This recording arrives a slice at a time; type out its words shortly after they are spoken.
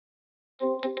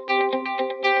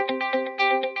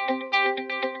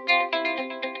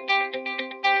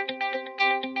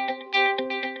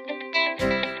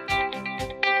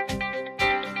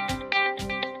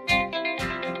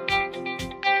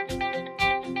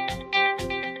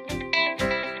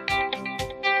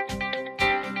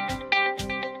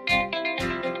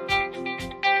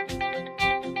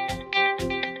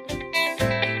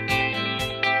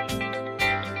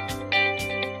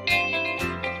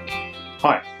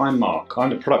Hi, I'm Mark.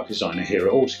 I'm the product designer here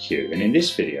at Autocue, and in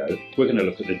this video we're going to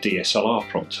look at the DSLR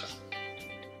prompter.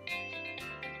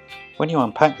 When you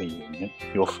unpack the unit,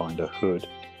 you'll find a hood,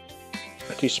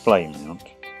 a display mount,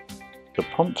 the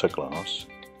prompter glass,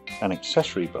 an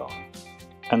accessory bar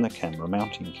and the camera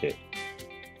mounting kit.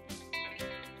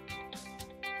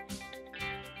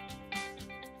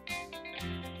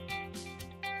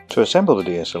 To assemble the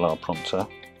DSLR prompter,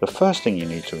 the first thing you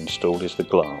need to install is the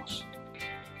glass.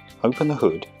 Open the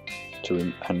hood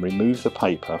and remove the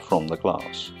paper from the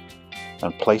glass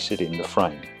and place it in the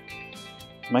frame,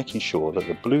 making sure that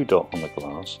the blue dot on the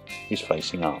glass is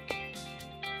facing up.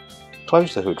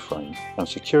 Close the hood frame and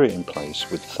secure it in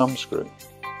place with the thumb screw.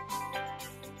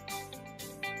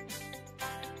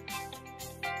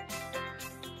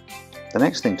 The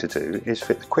next thing to do is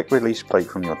fit the quick release plate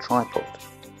from your tripod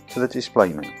to the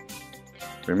display mount.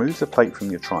 Remove the plate from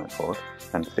your tripod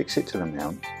and fix it to the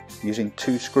mount using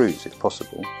 2 screws if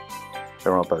possible.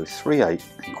 There are both 3/8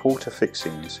 and 1/4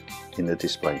 fixings in the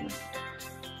display mount.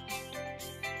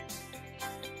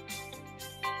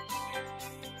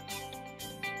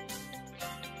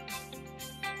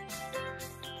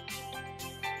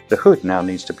 The hood now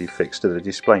needs to be fixed to the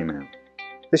display mount.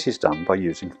 This is done by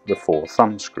using the 4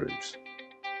 thumb screws.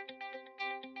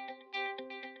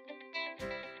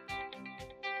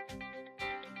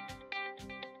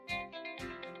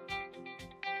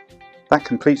 That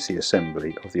completes the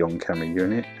assembly of the on-camera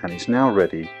unit and is now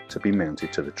ready to be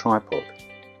mounted to the tripod.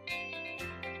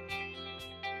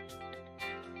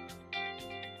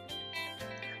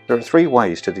 There are 3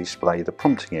 ways to display the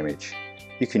prompting image.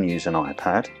 You can use an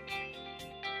iPad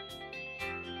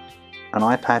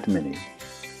mini,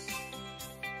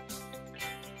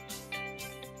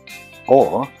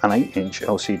 or an 8-inch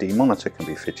LCD monitor can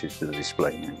be fitted to the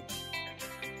display mount.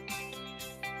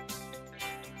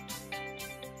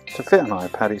 To fit an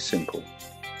iPad is simple.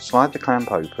 Slide the clamp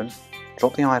open,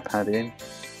 drop the iPad in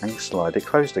and slide it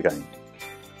closed again.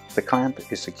 The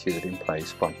clamp is secured in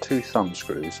place by 2 thumb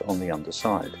screws on the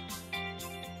underside.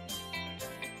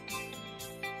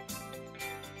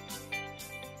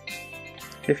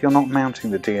 If you're not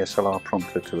mounting the DSLR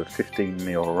prompter to a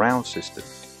 15mm rail system,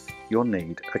 you'll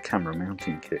need a camera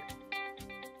mounting kit.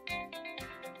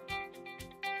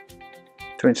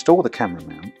 To install the camera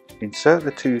mount, insert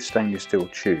the 2 stainless steel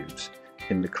tubes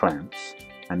in the clamps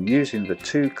and using the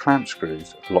 2 clamp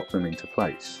screws lock them into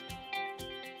place.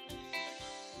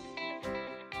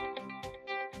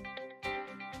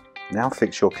 Now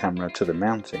fix your camera to the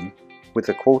mounting with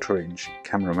the 1/4-inch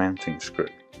camera mounting screw.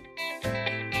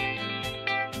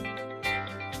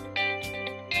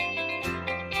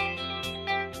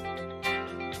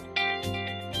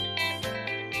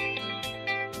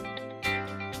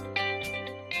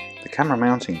 The camera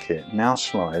mounting kit now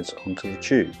slides onto the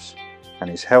tubes and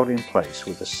is held in place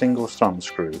with a single thumb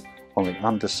screw on the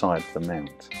underside of the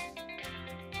mount.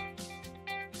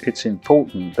 It's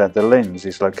important that the lens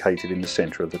is located in the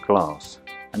centre of the glass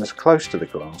and as close to the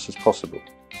glass as possible.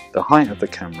 The height of the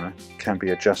camera can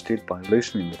be adjusted by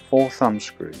loosening the 4 thumb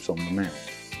screws on the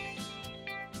mount.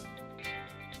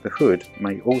 The hood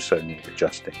may also need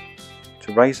adjusting.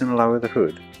 To raise and lower the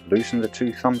hood, loosen the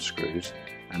 2 thumb screws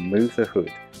and move the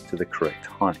hood to the correct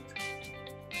height.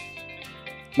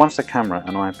 Once the camera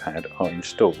and iPad are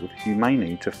installed, you may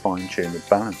need to fine-tune the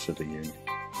balance of the unit.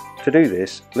 To do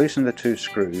this, loosen the 2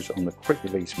 screws on the quick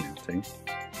release mounting.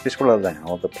 This will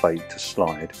allow the plate to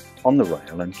slide on the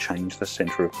rail and change the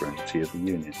centre of gravity of the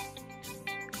unit.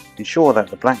 Ensure that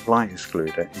the black light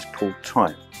excluder is pulled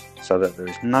tight so that there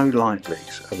is no light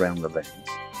leaks around the lens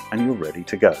and you're ready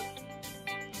to go.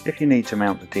 If you need to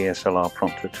mount the DSLR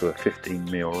prompter to a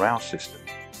 15mm rail system,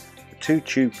 the 2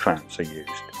 tube clamps are used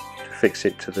to fix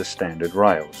it to the standard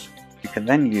rails. You can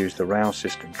then use the rail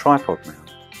system tripod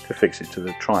mount to fix it to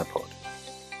the tripod.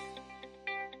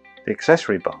 The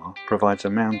accessory bar provides a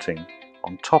mounting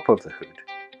on top of the hood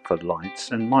for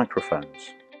lights and microphones.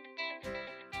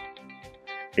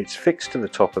 It's fixed to the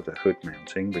top of the hood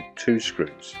mounting with 2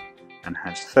 screws and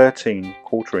has 13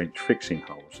 1/4-inch fixing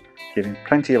holes, giving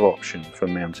plenty of option for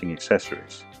mounting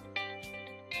accessories.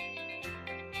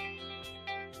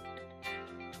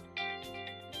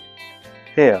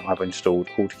 Here I've installed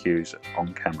Autocue's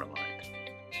on-camera light.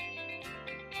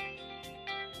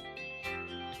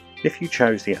 If you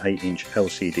chose the 8-inch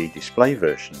LCD display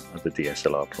version of the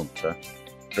DSLR prompter,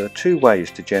 there are 2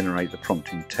 ways to generate the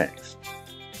prompting text.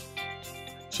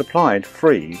 Supplied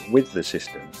free with the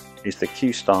system is the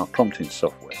QStart prompting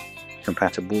software,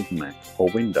 compatible with Mac or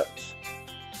Windows.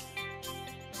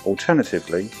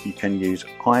 Alternatively, you can use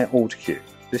Autocue.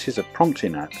 This is a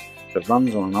prompting app that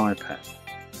runs on an iPad.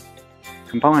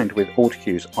 Combined with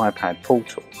Autocue's iPad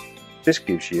portal, this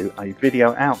gives you a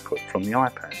video output from the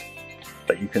iPad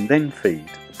that you can then feed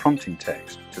the prompting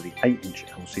text to the 8-inch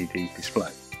LCD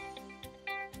display.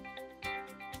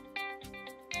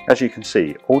 As you can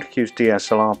see, Autocue's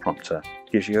DSLR prompter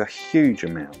gives you a huge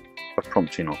amount of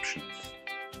prompting options.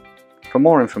 For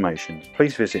more information,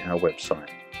 please visit our website